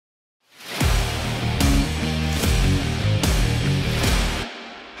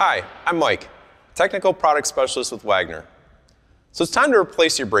Hi, I'm Mike, Technical Product Specialist with Wagner. So it's time to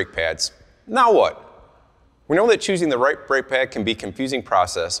replace your brake pads. Now what? We know that choosing the right brake pad can be a confusing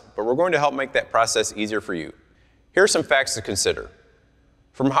process, but we're going to help make that process easier for you. Here are some facts to consider.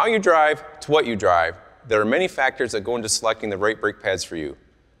 From how you drive to what you drive, there are many factors that go into selecting the right brake pads for you.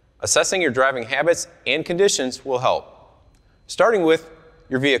 Assessing your driving habits and conditions will help. Starting with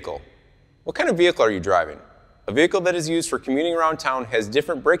your vehicle. What kind of vehicle are you driving? A vehicle that is used for commuting around town has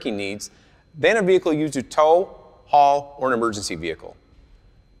different braking needs than a vehicle used to tow, haul, or an emergency vehicle.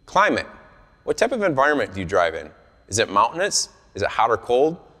 Climate. What type of environment do you drive in? Is it mountainous? Is it hot or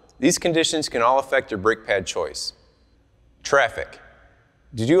cold? These conditions can all affect your brake pad choice. Traffic.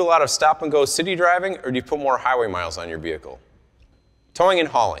 Do you do a lot of stop and go city driving, or do you put more highway miles on your vehicle? Towing and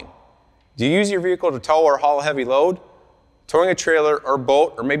hauling. Do you use your vehicle to tow or haul a heavy load? Towing a trailer or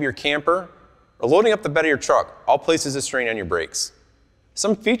boat, or maybe your camper, or loading up the bed of your truck, all places a strain on your brakes.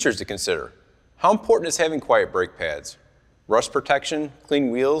 Some features to consider. How important is having quiet brake pads? Rust protection, clean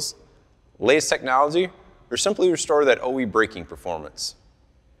wheels, latest technology, or simply restore that OE braking performance?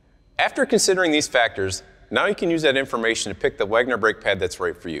 After considering these factors, now you can use that information to pick the Wagner brake pad that's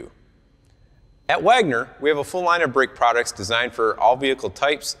right for you. At Wagner, we have a full line of brake products designed for all vehicle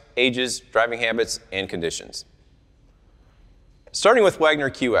types, ages, driving habits, and conditions. Starting with Wagner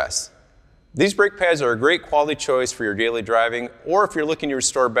QS. These brake pads are a great quality choice for your daily driving or if you're looking to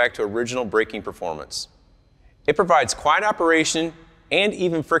restore back to original braking performance. It provides quiet operation and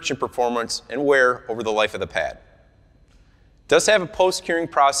even friction performance and wear over the life of the pad. It does have a post-curing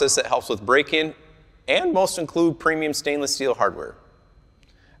process that helps with break-in, and most include premium stainless steel hardware.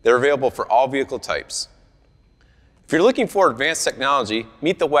 They're available for all vehicle types. If you're looking for advanced technology,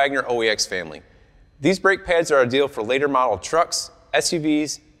 meet the Wagner OEX family. These brake pads are ideal for later model trucks,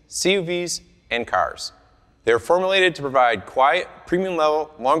 SUVs, CUVs, and cars. They are formulated to provide quiet, premium level,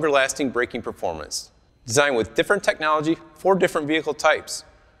 longer lasting braking performance. Designed with different technology for different vehicle types.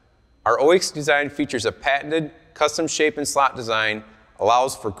 Our OEX design features a patented custom shape and slot design,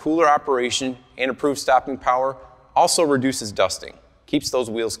 allows for cooler operation and improved stopping power, also reduces dusting, keeps those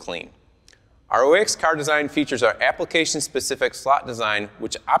wheels clean. Our OEX car design features our application-specific slot design,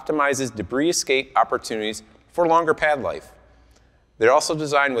 which optimizes debris escape opportunities for longer pad life. They're also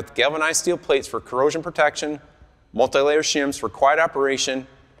designed with galvanized steel plates for corrosion protection, multi-layer shims for quiet operation,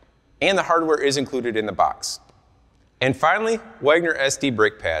 and the hardware is included in the box. And finally, Wagner SD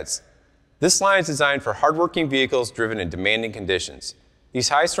brake pads. This line is designed for hardworking vehicles driven in demanding conditions. These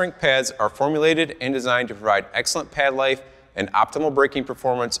high-strength pads are formulated and designed to provide excellent pad life and optimal braking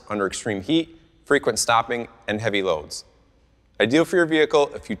performance under extreme heat, frequent stopping, and heavy loads. Ideal for your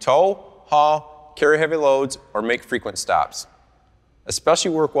vehicle if you tow, haul, carry heavy loads, or make frequent stops.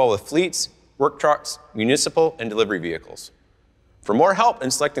 Especially work well with fleets, work trucks, municipal, and delivery vehicles. For more help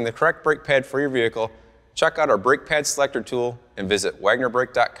in selecting the correct brake pad for your vehicle, check out our brake pad selector tool and visit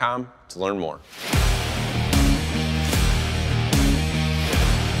wagnerbrake.com to learn more.